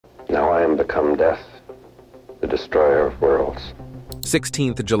Now I am become death, the destroyer of worlds.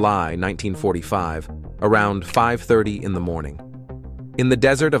 16th July, 1945, around 5:30 in the morning. In the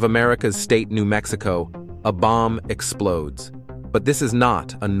desert of America's state New Mexico, a bomb explodes. But this is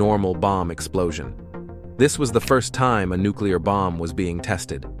not a normal bomb explosion. This was the first time a nuclear bomb was being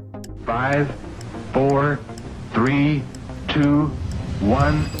tested. 5, 4, 3, 2,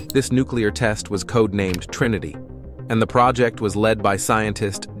 1. This nuclear test was codenamed Trinity, and the project was led by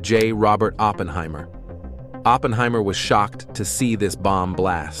scientist J. Robert Oppenheimer. Oppenheimer was shocked to see this bomb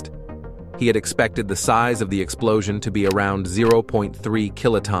blast. He had expected the size of the explosion to be around 0.3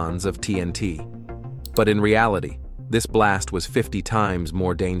 kilotons of TNT. But in reality, this blast was 50 times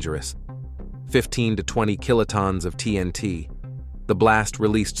more dangerous. 15 to 20 kilotons of TNT. The blast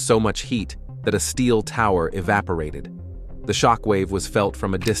released so much heat that a steel tower evaporated. The shockwave was felt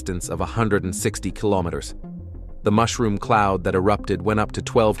from a distance of 160 kilometers. The mushroom cloud that erupted went up to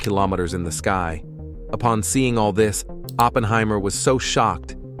 12 kilometers in the sky. Upon seeing all this, Oppenheimer was so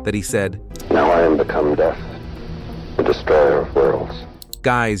shocked that he said, Now I am become death, the destroyer of worlds.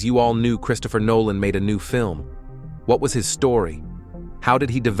 "Guys, you all knew Christopher Nolan made a new film. What was his story? How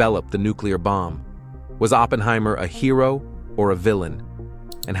did he develop the nuclear bomb? Was Oppenheimer a hero or a villain?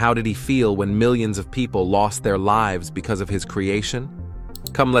 And how did he feel when millions of people lost their lives because of his creation?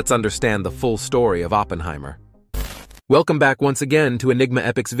 Come, let's understand the full story of Oppenheimer." Welcome back once again to Enigma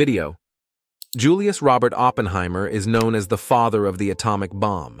Epics video. Julius Robert Oppenheimer is known as the father of the atomic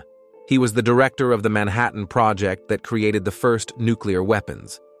bomb. He was the director of the Manhattan Project that created the first nuclear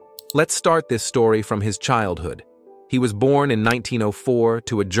weapons. Let's start this story from his childhood. He was born in 1904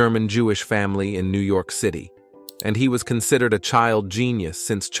 to a German Jewish family in New York City, and he was considered a child genius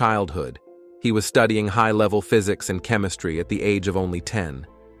since childhood. He was studying high-level physics and chemistry at the age of only 10,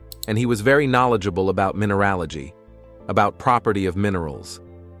 and he was very knowledgeable about mineralogy, about property of minerals.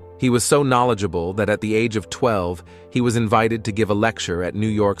 He was so knowledgeable that at the age of 12, he was invited to give a lecture at New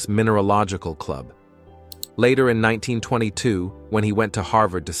York's Mineralogical Club. Later in 1922, when he went to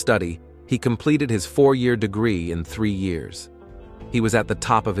Harvard to study, he completed his 4-year degree in 3 years. He was at the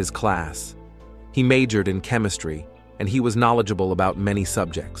top of his class. He majored in chemistry, and he was knowledgeable about many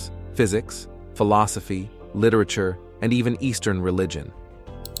subjects: physics, philosophy, literature, and even Eastern religion.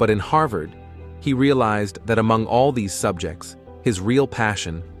 But in Harvard, he realized that among all these subjects, his real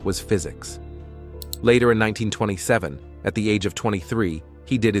passion was physics. Later in 1927, at the age of 23,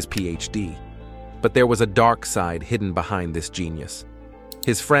 he did his PhD. But there was a dark side hidden behind this genius.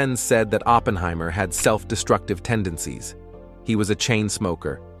 His friends said that Oppenheimer had self-destructive tendencies. He was a chain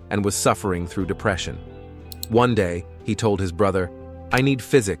smoker and was suffering through depression. One day, he told his brother, "I need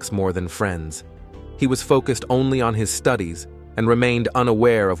physics more than friends." He was focused only on his studies and remained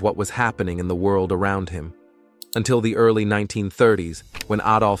unaware of what was happening in the world around him. Until the early 1930s, when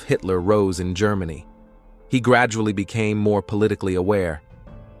Adolf Hitler rose in Germany. He gradually became more politically aware.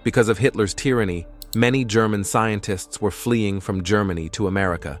 Because of Hitler's tyranny, many German scientists were fleeing from Germany to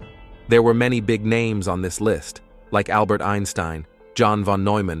America. There were many big names on this list, like Albert Einstein, John von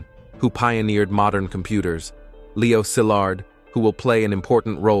Neumann, who pioneered modern computers, Leo Szilard, who will play an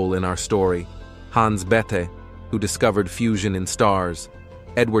important role in our story, Hans Bethe, who discovered fusion in stars,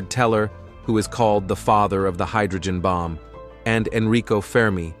 Edward Teller, who is called the father of the hydrogen bomb, and Enrico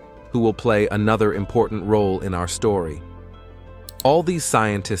Fermi, who will play another important role in our story. All these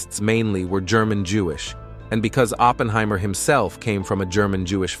scientists mainly were German Jewish, and because Oppenheimer himself came from a German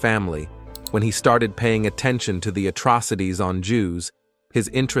Jewish family, when he started paying attention to the atrocities on Jews, his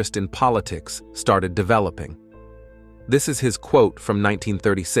interest in politics started developing. This is his quote from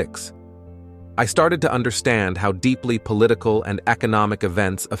 1936. "I started to understand how deeply political and economic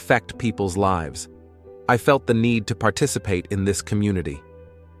events affect people's lives. I felt the need to participate in this community."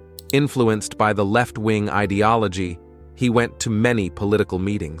 Influenced by the left-wing ideology, he went to many political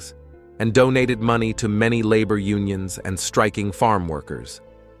meetings and donated money to many labor unions and striking farm workers.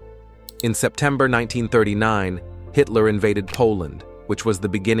 In September 1939, Hitler invaded Poland, which was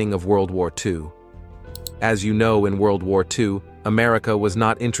the beginning of World War II. As you know, in World War II, America was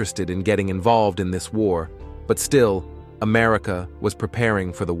not interested in getting involved in this war, but still, America was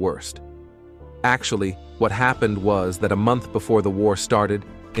preparing for the worst. Actually, what happened was that a month before the war started,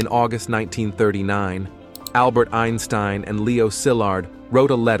 in August 1939, Albert Einstein and Leo Szilard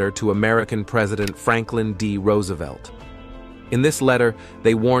wrote a letter to American President Franklin D. Roosevelt. In this letter,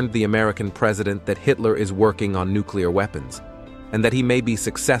 they warned the American president that Hitler is working on nuclear weapons, and that he may be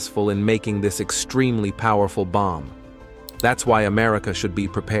successful in making this extremely powerful bomb. That's why America should be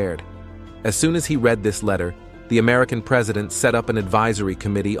prepared. As soon as he read this letter, the American president set up an advisory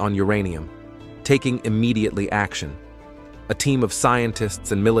committee on uranium, taking immediately action. A team of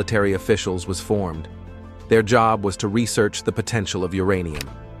scientists and military officials was formed. Their job was to research the potential of uranium.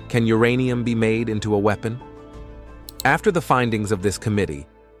 Can uranium be made into a weapon? After the findings of this committee,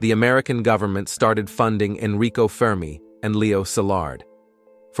 the American government started funding Enrico Fermi and Leo Szilard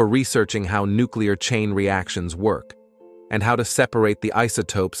for researching how nuclear chain reactions work and how to separate the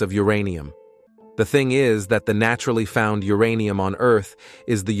isotopes of uranium. The thing is that the naturally found uranium on Earth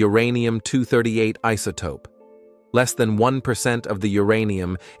is the uranium-238 isotope. Less than 1% of the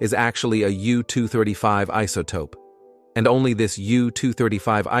uranium is actually a U-235 isotope, and only this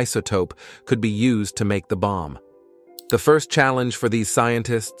U-235 isotope could be used to make the bomb. The first challenge for these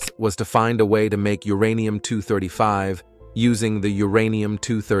scientists was to find a way to make uranium-235 using the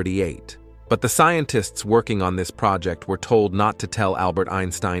uranium-238. But the scientists working on this project were told not to tell Albert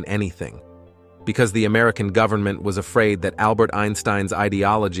Einstein anything, because the American government was afraid that Albert Einstein's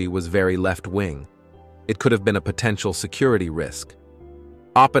ideology was very left-wing. It could have been a potential security risk.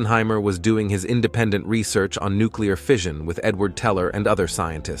 Oppenheimer was doing his independent research on nuclear fission with Edward Teller and other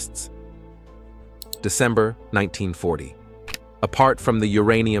scientists. December 1940. Apart from the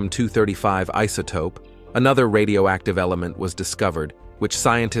uranium-235 isotope, another radioactive element was discovered, which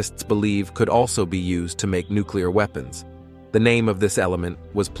scientists believe could also be used to make nuclear weapons. The name of this element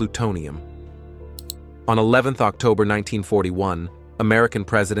was plutonium. On 11 October 1941, American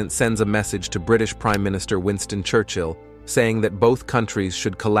president sends a message to British Prime Minister Winston Churchill saying that both countries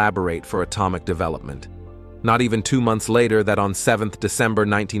should collaborate for atomic development. Not even 2 months later, that on 7 December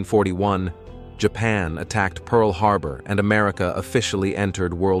 1941, Japan attacked Pearl Harbor and America officially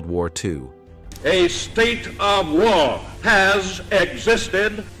entered World War II. A state of war has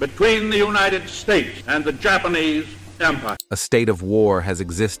existed between the United States and the Japanese Empire. A state of war has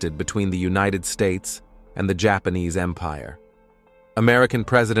existed between the United States and the Japanese Empire. American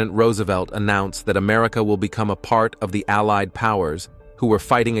President Roosevelt announced that America will become a part of the Allied powers who were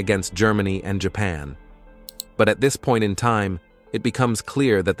fighting against Germany and Japan. But at this point in time, it becomes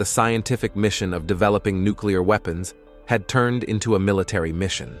clear that the scientific mission of developing nuclear weapons had turned into a military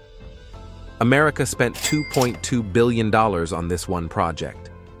mission. America spent $2.2 billion on this one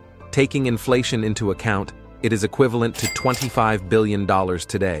project. Taking inflation into account, it is equivalent to $25 billion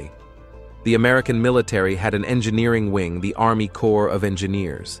today. The American military had an engineering wing, the Army Corps of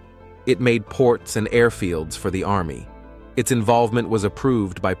Engineers. It made ports and airfields for the Army. Its involvement was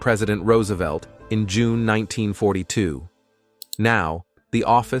approved by President Roosevelt in June 1942. Now, the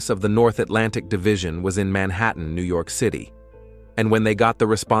office of the North Atlantic Division was in Manhattan, New York City. And when they got the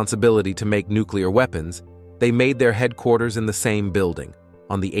responsibility to make nuclear weapons, they made their headquarters in the same building,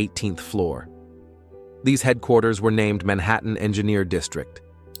 on the 18th floor. These headquarters were named Manhattan Engineer District.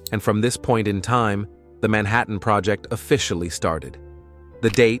 And from this point in time, the Manhattan Project officially started. The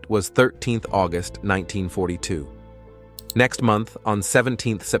date was 13th August 1942. Next month, on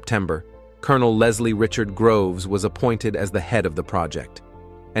 17th September, Colonel Leslie Richard Groves was appointed as the head of the project,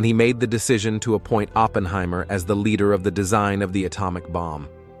 and he made the decision to appoint Oppenheimer as the leader of the design of the atomic bomb.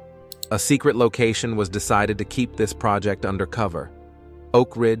 A secret location was decided to keep this project under cover: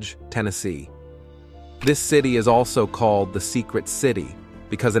 Oak Ridge, Tennessee. This city is also called the Secret City,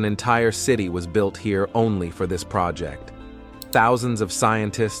 because an entire city was built here only for this project. Thousands of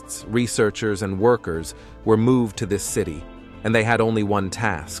scientists, researchers, and workers were moved to this city, and they had only one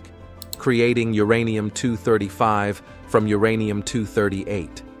task: creating uranium-235 from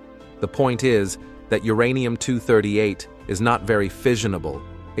uranium-238. The point is that uranium-238 is not very fissionable.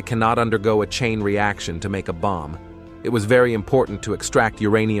 It cannot undergo a chain reaction to make a bomb. It was very important to extract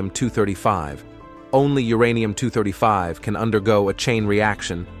uranium-235. Only uranium-235 can undergo a chain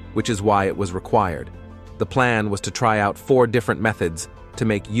reaction, which is why it was required. The plan was to try out 4 different methods to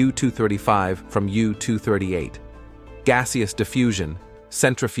make U-235 from U-238: gaseous diffusion,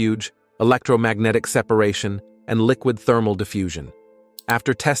 centrifuge, electromagnetic separation, and liquid thermal diffusion.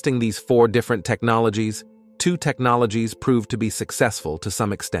 After testing these 4 different technologies, 2 technologies proved to be successful to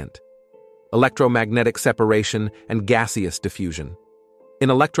some extent: electromagnetic separation and gaseous diffusion. In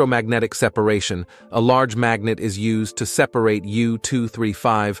electromagnetic separation, a large magnet is used to separate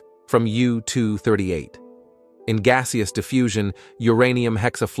U-235 from U-238. In gaseous diffusion, uranium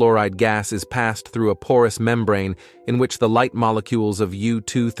hexafluoride gas is passed through a porous membrane in which the light molecules of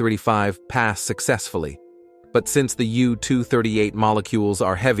U-235 pass successfully. But since the U-238 molecules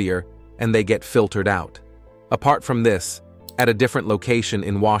are heavier, and they get filtered out. Apart from this, at a different location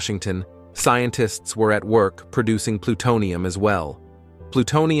in Washington, scientists were at work producing plutonium as well.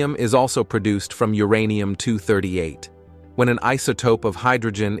 Plutonium is also produced from uranium-238. When an isotope of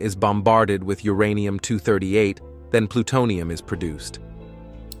hydrogen is bombarded with uranium-238, then plutonium is produced.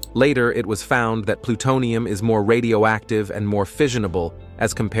 Later, it was found that plutonium is more radioactive and more fissionable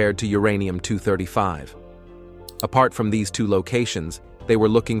as compared to uranium-235. Apart from these two locations, they were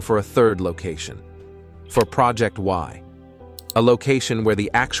looking for a third location, for Project Y, a location where the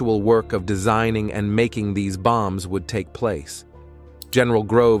actual work of designing and making these bombs would take place. General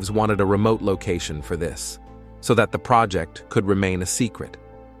Groves wanted a remote location for this, so that the project could remain a secret.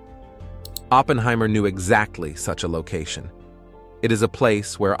 Oppenheimer knew exactly such a location. It is a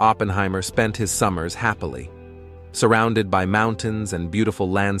place where Oppenheimer spent his summers happily, surrounded by mountains and beautiful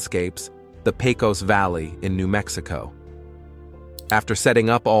landscapes, the Pecos Valley in New Mexico. After setting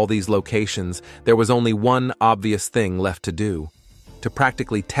up all these locations, there was only one obvious thing left to do: to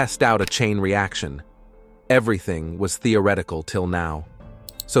practically test out a chain reaction. Everything was theoretical till now,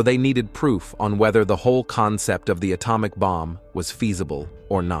 so they needed proof on whether the whole concept of the atomic bomb was feasible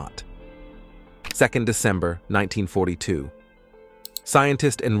or not. 2nd December 1942.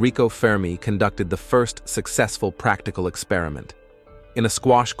 Scientist Enrico Fermi conducted the first successful practical experiment. In a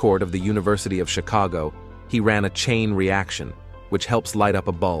squash court of the University of Chicago, he ran a chain reaction, which helps light up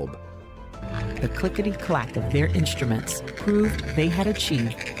a bulb. The clickety-clack of their instruments proved they had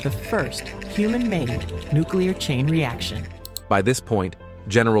achieved the first human-made nuclear chain reaction. By this point,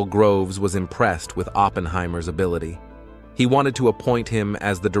 General Groves was impressed with Oppenheimer's ability. He wanted to appoint him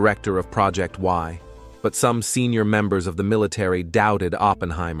as the director of Project Y, but some senior members of the military doubted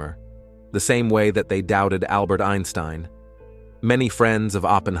Oppenheimer, the same way that they doubted Albert Einstein. Many friends of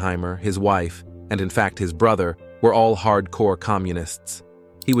Oppenheimer, his wife, and in fact his brother, were all hardcore communists.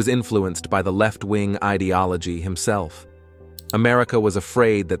 He was influenced by the left-wing ideology himself. America was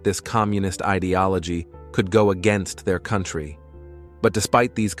afraid that this communist ideology could go against their country. But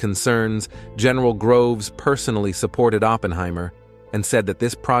despite these concerns, General Groves personally supported Oppenheimer and said that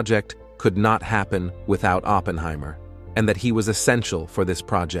this project could not happen without Oppenheimer, and that he was essential for this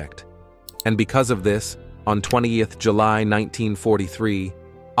project. And because of this, on 20th July 1943,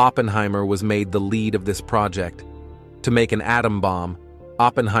 Oppenheimer was made the lead of this project. To make an atom bomb,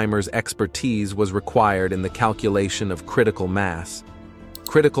 Oppenheimer's expertise was required in the calculation of critical mass.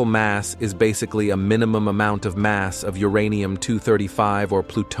 Critical mass is basically a minimum amount of mass of uranium-235 or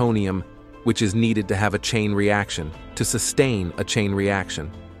plutonium, which is needed to have a chain reaction, to sustain a chain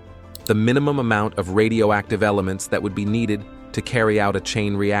reaction. The minimum amount of radioactive elements that would be needed to carry out a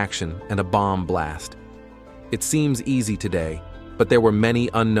chain reaction and a bomb blast. It seems easy today, but there were many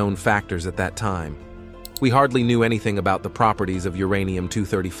unknown factors at that time. We hardly knew anything about the properties of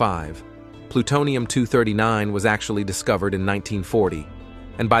uranium-235. Plutonium-239 was actually discovered in 1940,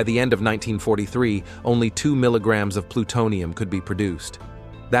 and by the end of 1943, only 2 milligrams of plutonium could be produced.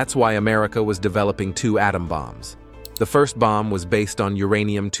 That's why America was developing 2 atom bombs. The first bomb was based on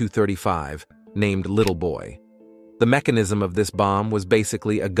uranium-235, named Little Boy. The mechanism of this bomb was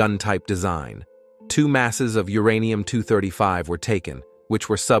basically a gun-type design. 2 masses of uranium-235 were taken, which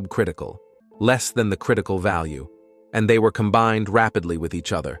were subcritical, less than the critical value, and they were combined rapidly with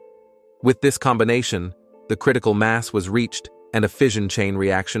each other. With this combination, the critical mass was reached, and a fission chain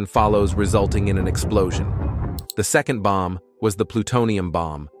reaction follows, resulting in an explosion. The second bomb was the plutonium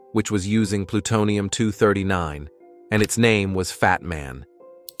bomb, which was using plutonium-239, and its name was Fat Man.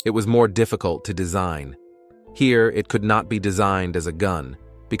 It was more difficult to design. Here, it could not be designed as a gun,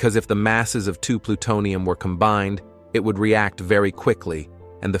 because if the masses of 2 plutonium were combined, it would react very quickly,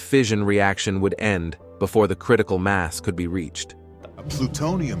 and the fission reaction would end before the critical mass could be reached. A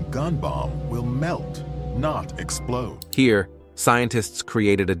plutonium gun bomb will melt, not explode. Here, scientists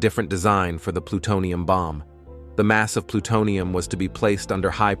created a different design for the plutonium bomb. The mass of plutonium was to be placed under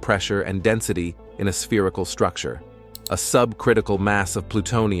high pressure and density in a spherical structure. A subcritical mass of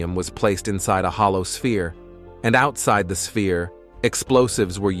plutonium was placed inside a hollow sphere, and outside the sphere,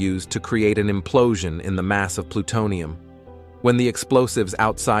 explosives were used to create an implosion in the mass of plutonium. When the explosives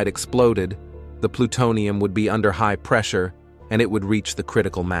outside exploded, the plutonium would be under high pressure and it would reach the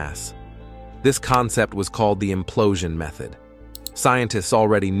critical mass. This concept was called the implosion method. Scientists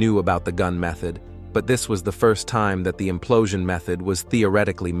already knew about the gun method, but this was the first time that the implosion method was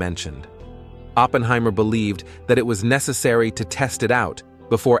theoretically mentioned. Oppenheimer believed that it was necessary to test it out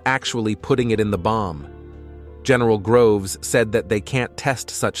before actually putting it in the bomb. General Groves said that they can't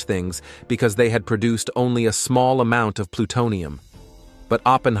test such things because they had produced only a small amount of plutonium. But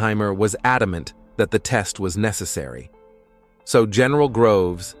Oppenheimer was adamant that the test was necessary. So General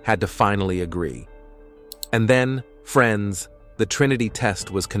Groves had to finally agree. And then, friends, the Trinity test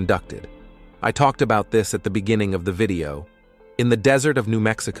was conducted. I talked about this at the beginning of the video. In the desert of New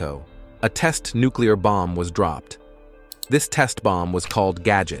Mexico, a test nuclear bomb was dropped. This test bomb was called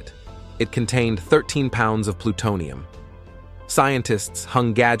Gadget. It contained 13 pounds of plutonium. scientists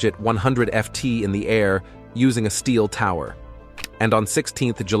hung Gadget 100 FT in the air using a steel tower. And on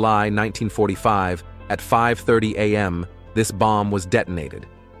 16th July 1945, at 5:30 a.m., this bomb was detonated.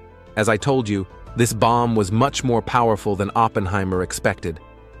 As I told you, this bomb was much more powerful than Oppenheimer expected.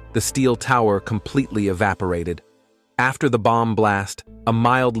 The steel tower completely evaporated. After the bomb blast, a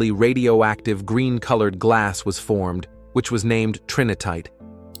mildly radioactive green-colored glass was formed, which was named trinitite.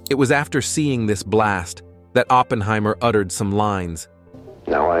 It was after seeing this blast that Oppenheimer uttered some lines.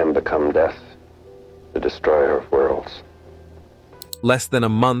 Now I am become death, the destroyer of worlds. Less than a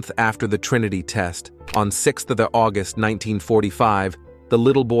month after the Trinity test, on 6th of August 1945, the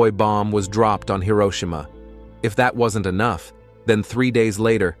little boy bomb was dropped on Hiroshima. If that wasn't enough, then 3 days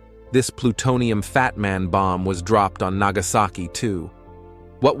later, this plutonium Fat Man bomb was dropped on Nagasaki too.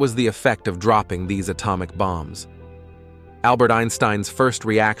 What was the effect of dropping these atomic bombs? Albert Einstein's first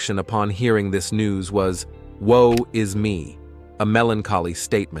reaction upon hearing this news was, "Woe is me," a melancholy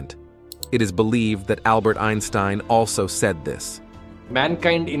statement. It is believed that Albert Einstein also said this.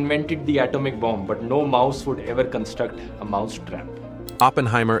 Mankind invented the atomic bomb, but no mouse would ever construct a mouse trap.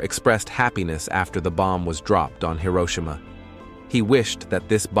 Oppenheimer expressed happiness after the bomb was dropped on Hiroshima. He wished that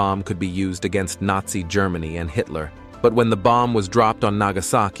this bomb could be used against Nazi Germany and Hitler, but when the bomb was dropped on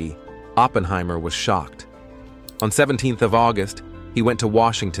Nagasaki, Oppenheimer was shocked. On 17th of August, he went to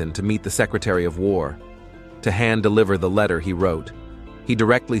Washington to meet the Secretary of War, to hand-deliver the letter he wrote. He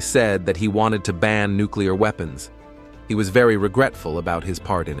directly said that he wanted to ban nuclear weapons. He was very regretful about his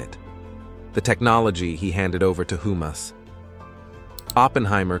part in it. The technology he handed over to Humas.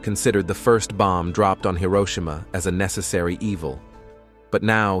 Oppenheimer considered the first bomb dropped on Hiroshima as a necessary evil. But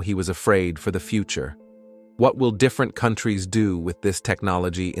now he was afraid for the future. What will different countries do with this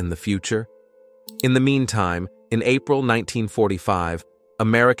technology in the future? In the meantime, in April 1945,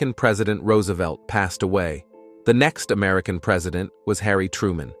 American President Roosevelt passed away. The next American president was Harry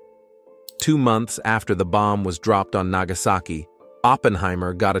Truman. 2 months after the bomb was dropped on Nagasaki,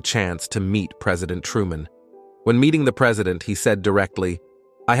 Oppenheimer got a chance to meet President Truman. When meeting the president, he said directly,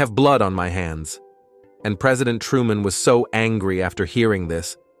 "I have blood on my hands." And President Truman was so angry after hearing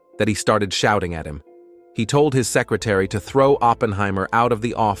this that he started shouting at him. He told his secretary to throw Oppenheimer out of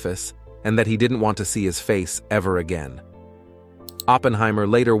the office and that he didn't want to see his face ever again. Oppenheimer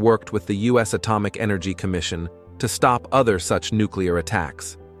later worked with the U.S. Atomic Energy Commission to stop other such nuclear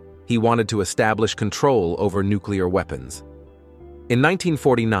attacks. He wanted to establish control over nuclear weapons. In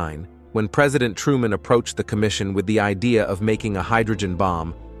 1949, when President Truman approached the commission with the idea of making a hydrogen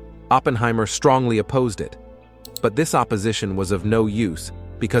bomb, Oppenheimer strongly opposed it. But this opposition was of no use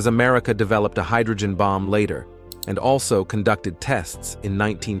because America developed a hydrogen bomb later and also conducted tests in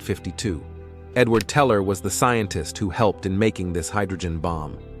 1952. Edward Teller was the scientist who helped in making this hydrogen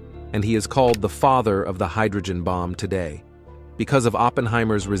bomb, and he is called the father of the hydrogen bomb today. Because of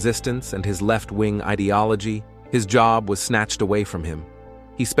Oppenheimer's resistance and his left-wing ideology, his job was snatched away from him.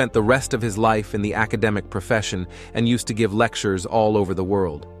 He spent the rest of his life in the academic profession and used to give lectures all over the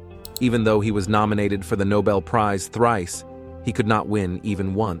world. Even though he was nominated for the Nobel Prize thrice, he could not win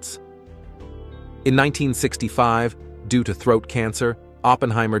even once. In 1965, due to throat cancer,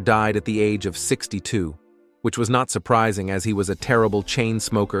 Oppenheimer died at the age of 62, which was not surprising as he was a terrible chain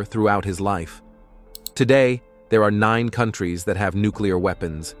smoker throughout his life. Today, there are 9 countries that have nuclear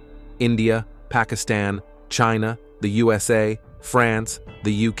weapons: India, Pakistan, China, the USA, France,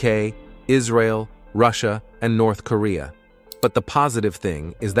 the UK, Israel, Russia, and North Korea. But the positive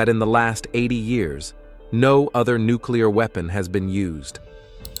thing is that in the last 80 years, no other nuclear weapon has been used.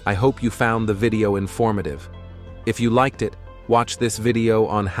 I hope you found the video informative. If you liked it, watch this video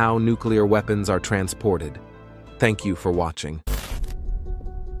on how nuclear weapons are transported. Thank you for watching.